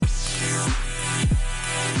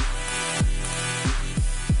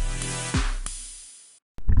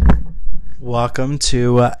Welcome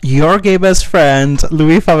to your gay best friend,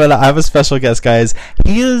 Louis Favela. I have a special guest, guys.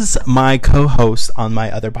 He is my co-host on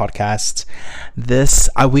my other podcast.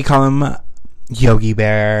 We call him Yogi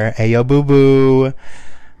Bear. Ayo boo boo.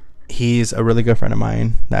 He's a really good friend of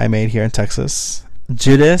mine that I made here in Texas.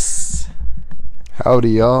 Judas. Howdy,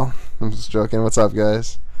 y'all. I'm just joking. What's up,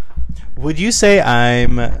 guys? Would you say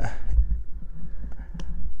I'm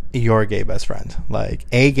your gay best friend? Like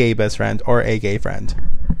a gay best friend or a gay friend?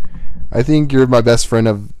 I think you're my best friend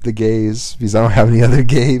of the gays because I don't have any other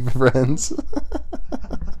gay friends.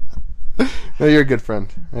 No, you're a good friend.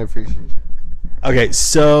 I appreciate you. Okay,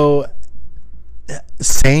 so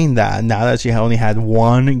saying that, now that you only had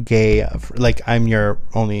one gay, like I'm your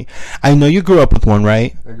only, I know you grew up with one,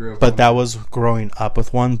 right? I grew up but with that one. was growing up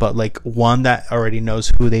with one, but like one that already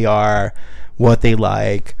knows who they are, what they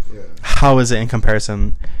like. Yeah. How is it in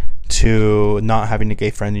comparison to not having a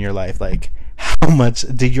gay friend in your life? Like, how much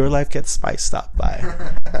did your life get spiced up by?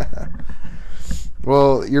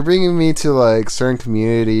 Well, you're bringing me to like certain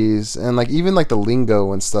communities and like even like the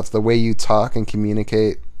lingo and stuff, the way you talk and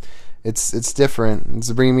communicate. It's different.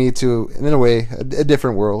 It's bringing me to, in a way, a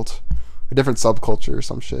different world, a different subculture or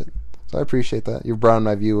some shit. So I appreciate that. You've broadened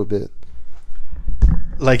my view a bit.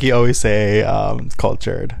 Like you always say,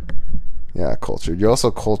 cultured. Yeah, cultured. You're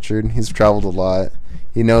also cultured. He's traveled a lot.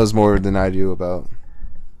 He knows more than I do about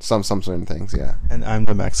some certain things. Yeah. And I'm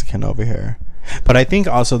the Mexican over here. But I think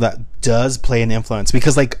also that does play an influence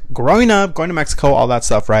because like growing up, going to Mexico, all that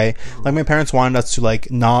stuff, right? Like my parents wanted us to like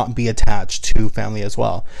not be attached to family as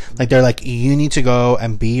well. Like they're like, you need to go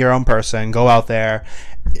and be your own person, go out there,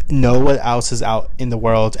 know what else is out in the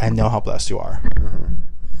world and know how blessed you are.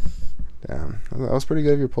 Damn. That was pretty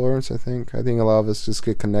good of your parents, I think. I think a lot of us just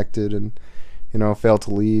get connected and, fail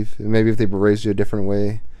to leave. And maybe if they raised you a different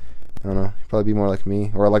way, I don't know, you'd probably be more like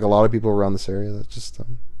me or like a lot of people around this area that just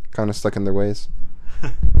kind of stuck in their ways.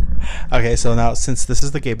 Okay, so now since this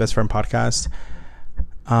is the Gay Best Friend podcast,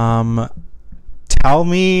 tell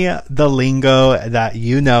me the lingo that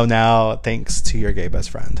you know now thanks to your gay best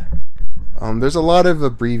friend. There's a lot of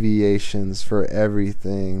abbreviations for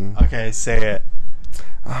everything. Okay, say it.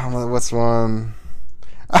 What's one?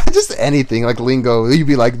 Just anything like lingo. You'd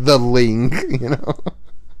be like the ling,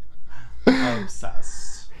 Obsessed.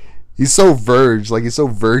 He's so he's so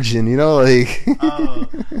virgin, like. Oh,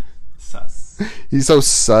 sus. He's so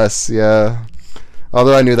sus, yeah.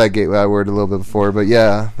 Although I knew that word a little bit before, but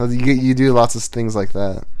yeah, you do lots of things like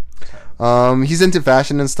that. He's into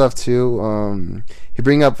fashion and stuff too. He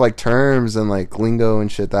bring up like terms and like lingo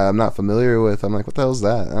and shit that I'm not familiar with. I'm like, what the hell is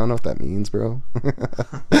that? I don't know what that means, bro.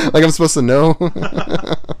 Like I'm supposed to know.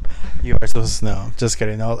 You are supposed to know. Just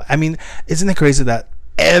kidding. No, I mean, isn't it crazy that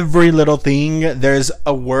every little thing there's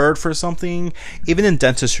a word for something? Even in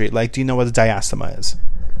dentistry, like, do you know what a diastema is?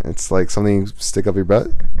 It's like something you stick up your butt?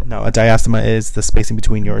 No, a diastema is the spacing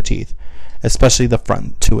between your teeth, especially the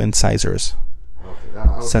front two incisors.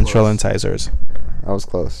 Okay, Central close. incisors. Yeah, I was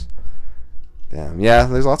close. Damn. Yeah,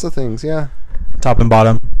 there's lots of things. Yeah. Top and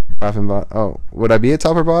bottom. Top and bottom. Oh, would I be a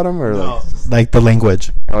top or bottom or No, like the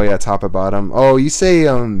language. Oh yeah, top or bottom. Oh, you say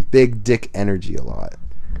big dick energy a lot.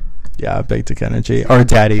 Yeah, big dick energy or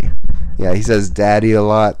daddy. Yeah, he says daddy a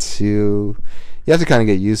lot too. You have to kind of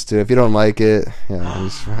get used to it. If you don't like it, yeah, you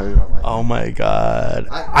probably don't like it. Oh my god.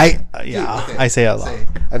 I say it a lot.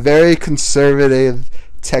 A very conservative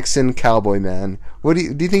Texan cowboy man. What do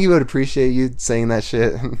you think he would appreciate you saying that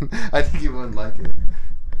shit? I think he wouldn't like it.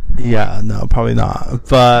 Yeah, no, probably not.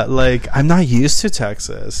 But like, I'm not used to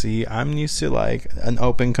Texas. See, I'm used to like an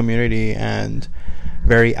open community and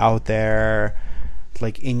very out there,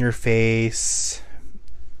 like in your face,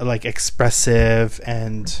 like expressive,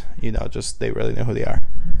 and just they really know who they are.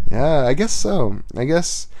 Yeah, I guess so. I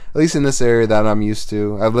guess at least in this area that I'm used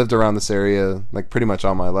to. I've lived around this area like pretty much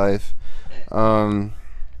all my life.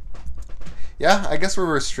 Yeah, I guess we're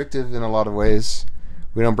restrictive in a lot of ways.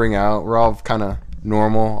 We don't bring out. We're all kind of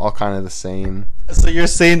normal, all kind of the same. So you're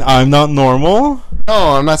saying I'm not normal?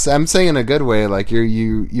 No, I'm not. I'm saying in a good way. Like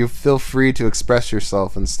you feel free to express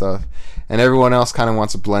yourself and stuff, and everyone else kind of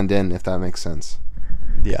wants to blend in, if that makes sense.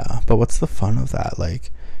 Yeah, but what's the fun of that?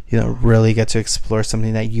 Like, really get to explore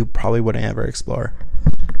something that you probably wouldn't ever explore.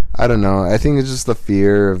 I don't know. I think it's just the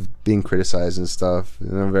fear of being criticized and stuff.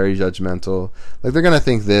 Very judgmental. Like they're gonna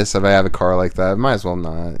think this if I have a car like that. Might as well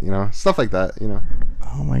not. Stuff like that.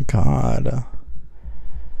 Oh my god.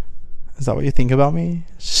 Is that what you think about me?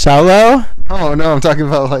 Shallow? Oh no, I'm talking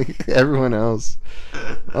about like everyone else.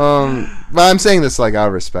 But I'm saying this like out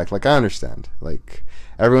of respect. Like I understand. Like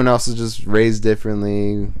everyone else is just raised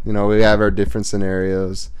differently. We have our different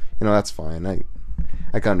scenarios. That's fine.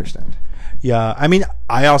 I can understand. Yeah, I mean,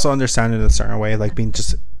 I also understand it in a certain way, like being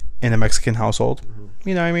just in a Mexican household.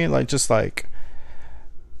 You know what I mean? Like, just like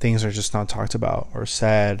things are just not talked about or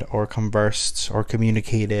said or conversed or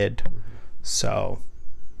communicated. So,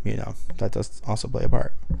 you know, that does also play a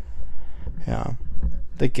part. Yeah.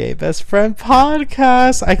 The Gay Best Friend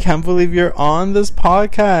podcast. I can't believe you're on this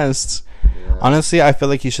podcast. Yeah. Honestly, I feel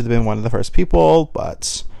like you should have been one of the first people,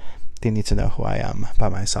 but they need to know who I am by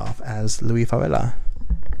myself as Louis Favela.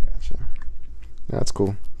 Gotcha. Yeah, that's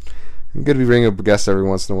cool. Good to be bringing a guest every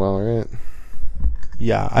once in a while, right?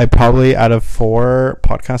 Yeah, I probably, out of 4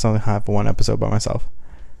 podcasts, I only have 1 episode by myself.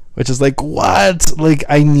 Which is like, what? Like,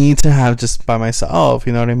 I need to have just by myself,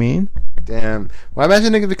 you know what I mean? Damn. Well, I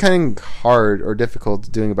imagine it could be kind of hard or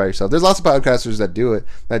difficult doing it by yourself. There's lots of podcasters that do it,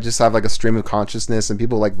 that just have like a stream of consciousness and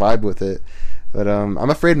people like vibe with it. But I'm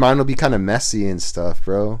afraid mine will be kind of messy and stuff,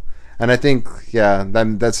 bro. And I think, yeah,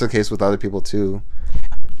 that's the case with other people too.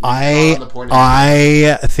 I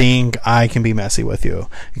think I can be messy with you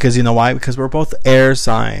because you know why? Because we're both air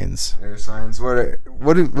signs. Air signs. What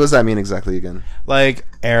does that mean exactly again? Like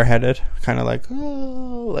airheaded, kind of like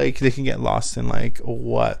like they can get lost in like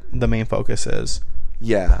what the main focus is.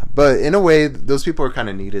 Yeah, but in a way, those people are kind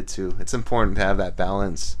of needed too. It's important to have that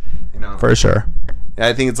balance, you know. For sure. Yeah,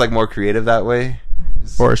 I think it's like more creative that way.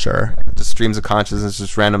 For sure. Just streams of consciousness,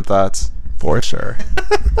 just random thoughts. For sure.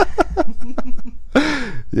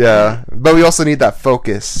 Yeah, but we also need that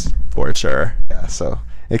focus. For sure. Yeah, so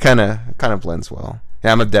it kind of blends well.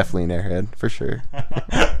 Yeah, I'm definitely an airhead for sure.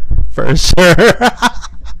 For sure.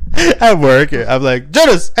 At work, I'm like,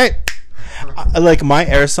 Jonas, hey. Like my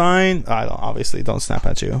air sign, I obviously don't snap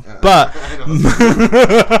at you, but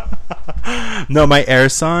no, my air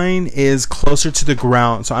sign is closer to the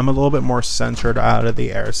ground, so I'm a little bit more centered out of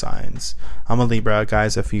the air signs. I'm a Libra,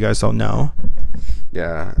 guys, if you guys don't know.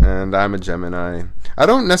 Yeah, and I'm a Gemini. I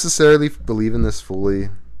don't necessarily believe in this fully.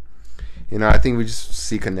 You know, I think we just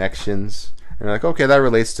see connections and like, okay, that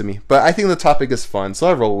relates to me. But I think the topic is fun, so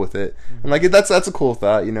I roll with it. And like that's a cool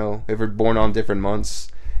thought, you know, if we're born on different months.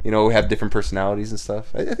 You know, we have different personalities and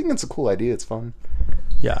stuff. I think it's a cool idea. It's fun.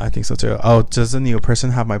 Yeah, I think so too. Oh, does a new person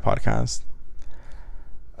have my podcast?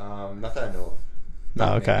 Not that I know of.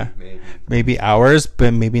 No, okay. Maybe ours,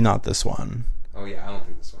 but maybe not this one. Oh, yeah. I don't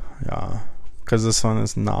think this one. Yeah. Because this one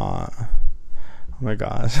is not... Oh, my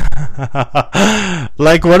gosh.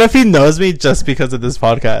 Like, what if he knows me just because of this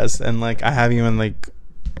podcast? And, like, I haven't even, like...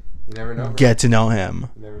 You never know, bro. Get to know him.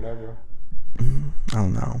 You never know, bro. I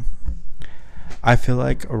don't know. I feel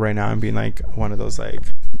like right now I'm being like one of those like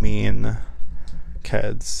mean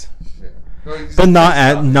kids, yeah. But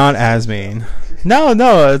not as mean. No,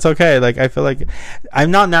 it's okay. Like I feel like I'm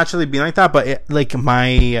not naturally being like that, but like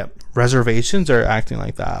my reservations are acting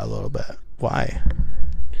like that a little bit. Why?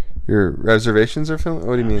 Your reservations are feeling?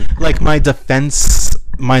 What do you mean? Like my defenseness,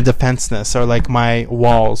 or like my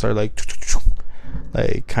walls are like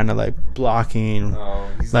kind of like blocking. Oh,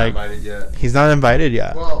 he's not invited yet. He's not invited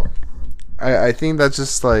yet. Well. I think that's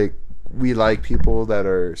just like we like people that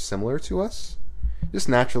are similar to us, just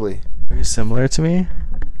naturally. Are you similar to me?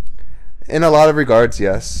 In a lot of regards,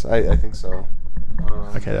 yes. I think so.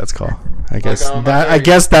 Okay, that's cool. I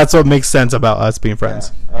guess that's what makes sense about us being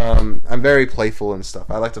friends. Yeah. I'm very playful and stuff.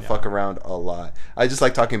 I like to fuck around a lot. I just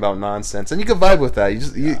like talking about nonsense, and you can vibe with that.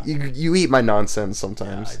 You eat my nonsense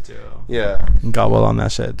sometimes. Yeah, I do. Yeah. Gobble on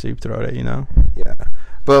that shit, deep throat it, you know. Yeah,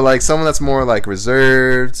 but like someone that's more like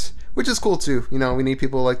reserved. Which is cool too, you know. We need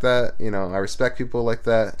people like that. You know, I respect people like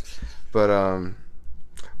that, but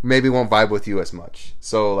maybe won't vibe with you as much.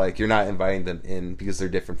 So like, you're not inviting them in because they're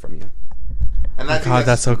different from you. And I think God,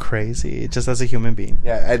 that's so crazy. Just as a human being.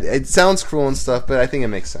 Yeah, it sounds cruel and stuff, but I think it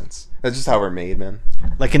makes sense. That's just how we're made, man.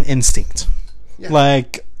 Like an instinct,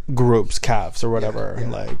 like groups, calves, or whatever. Yeah.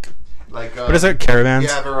 Like what is it? Caravans. We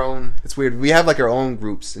have our own. It's weird. We have like our own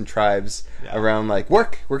groups and tribes around like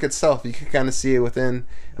work itself. You can kind of see it within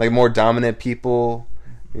like more dominant people.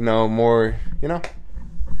 You know, more. You know.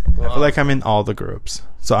 I feel like I'm in all the groups,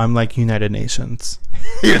 so I'm like United Nations.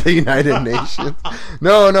 You're the United Nations.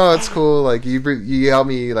 No, it's cool. Like you help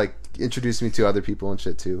me like introduce me to other people and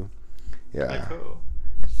shit too. Yeah. Like who?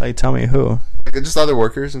 Like tell me who? Like just other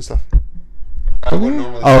workers and stuff.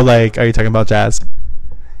 Oh, like are you talking about Jazz?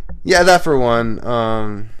 Yeah, that for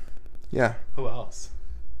one. Yeah. Who else?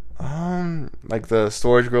 Like the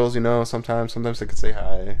storage girls, you know. Sometimes they could say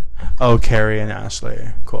hi. Oh, Carrie and Ashley.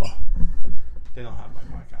 Cool. They don't have my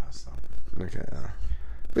podcast, so. Okay.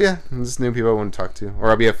 But yeah, just new people I wouldn't talk to,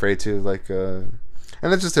 or I'll be afraid to. Like, and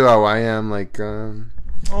that's just how I am. Like,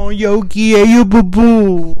 oh, Yogi, are you boo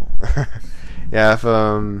boo? Yeah.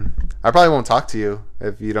 I probably won't talk to you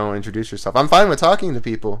if you don't introduce yourself. I'm fine with talking to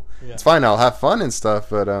people. Yeah. It's fine. I'll have fun and stuff,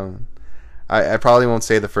 but I probably won't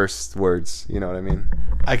say the first words. You know what I mean?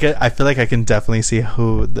 I feel like I can definitely see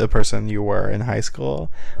who the person you were in high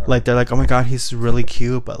school. Like, they're like, oh my god, he's really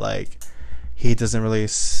cute, but like he doesn't really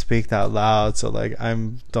speak that loud, so like I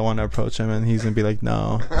don't want to approach him, and he's gonna be like,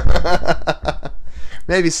 no.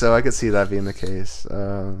 Maybe so. I could see that being the case.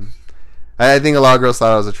 I think a lot of girls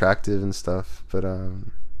thought I was attractive and stuff, but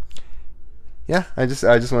yeah, I just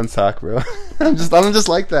want to talk, bro. I'm just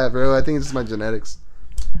like that, bro. I think it's just my genetics.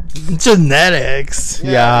 Genetics.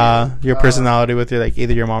 Yeah. Your personality with your, like,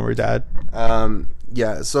 either your mom or dad.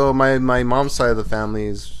 Yeah. So my mom's side of the family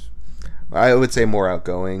is, I would say, more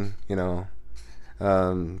outgoing. You know,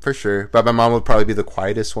 for sure. But my mom would probably be the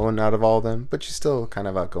quietest one out of all of them, but she's still kind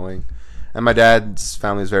of outgoing. And my dad's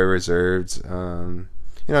family is very reserved.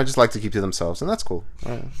 You know, just like to keep to themselves, and that's cool.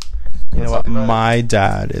 You know what? My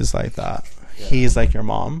dad is like that. Yeah. He's like your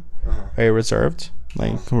mom, very reserved,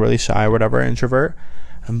 like really shy, whatever, introvert.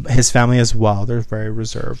 His family as well, they're very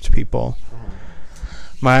reserved people.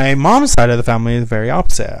 My mom's side of the family is very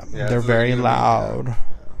opposite. Yeah, they're very loud.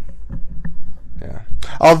 Yeah.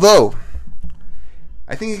 Although,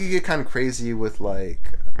 I think it could get kind of crazy with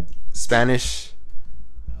like Spanish.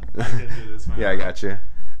 Yeah, I got you.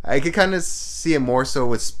 I could kind of see it more so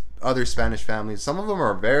with other Spanish families. Some of them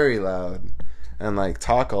are very loud and like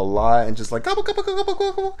talk a lot and just like gobble, gobble, gobble,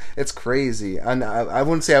 gobble, gobble. It's crazy. And I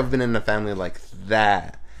wouldn't say I've been in a family like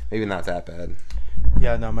that. Maybe not that bad.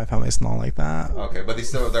 Yeah, no, my family's not like that. Okay, but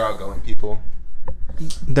they're outgoing people.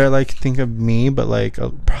 They're like, think of me, but like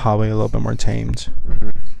probably a little bit more tamed. Mm-hmm.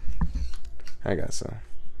 I guess so.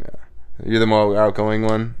 Yeah, you're the more outgoing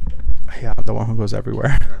one. Yeah, the one who goes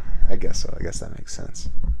everywhere. I guess so. I guess that makes sense.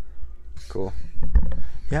 Cool.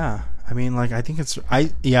 Yeah, I mean, like, I think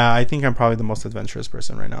I think I'm probably the most adventurous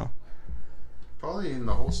person right now. Probably in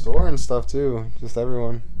the whole store and stuff too. Just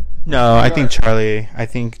everyone. No, I think Charlie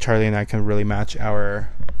and I can really match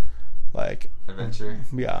our, like, adventure.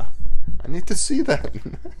 Yeah. I need to see that.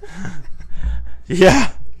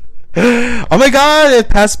 Yeah. Oh my god, it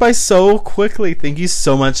passed by so quickly. Thank you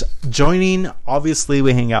so much joining. Obviously,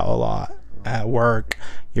 we hang out a lot at work.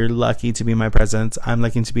 You're lucky to be my presence. I'm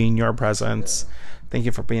lucky to be in your presence. Yeah. Thank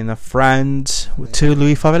you for being a friend to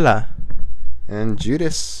Louis Favela. And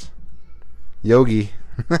Judas. Yogi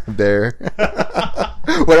Bear.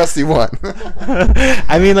 What else do you want?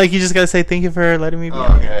 I mean, like, you just gotta say thank you for letting me be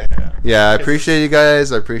on. Okay. Yeah, I appreciate you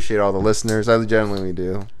guys. I appreciate all the listeners. I genuinely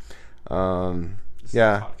do.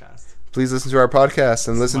 Yeah. Please listen to our podcast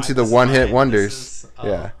and listen to the one-hit wonders.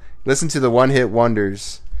 Yeah. Listen to the one-hit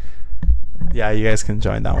wonders. Yeah, you guys can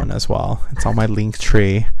join that one as well. It's on my link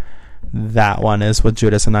tree. That one is with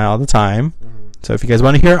Judas and I all the time. So if you guys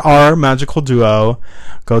want to hear our magical duo,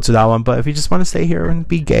 go to that one. But if you just want to stay here and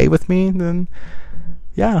be gay with me, then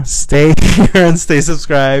yeah, stay here and stay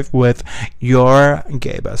subscribed with your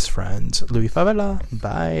gay best friend, Louis Favela.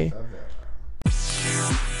 Bye.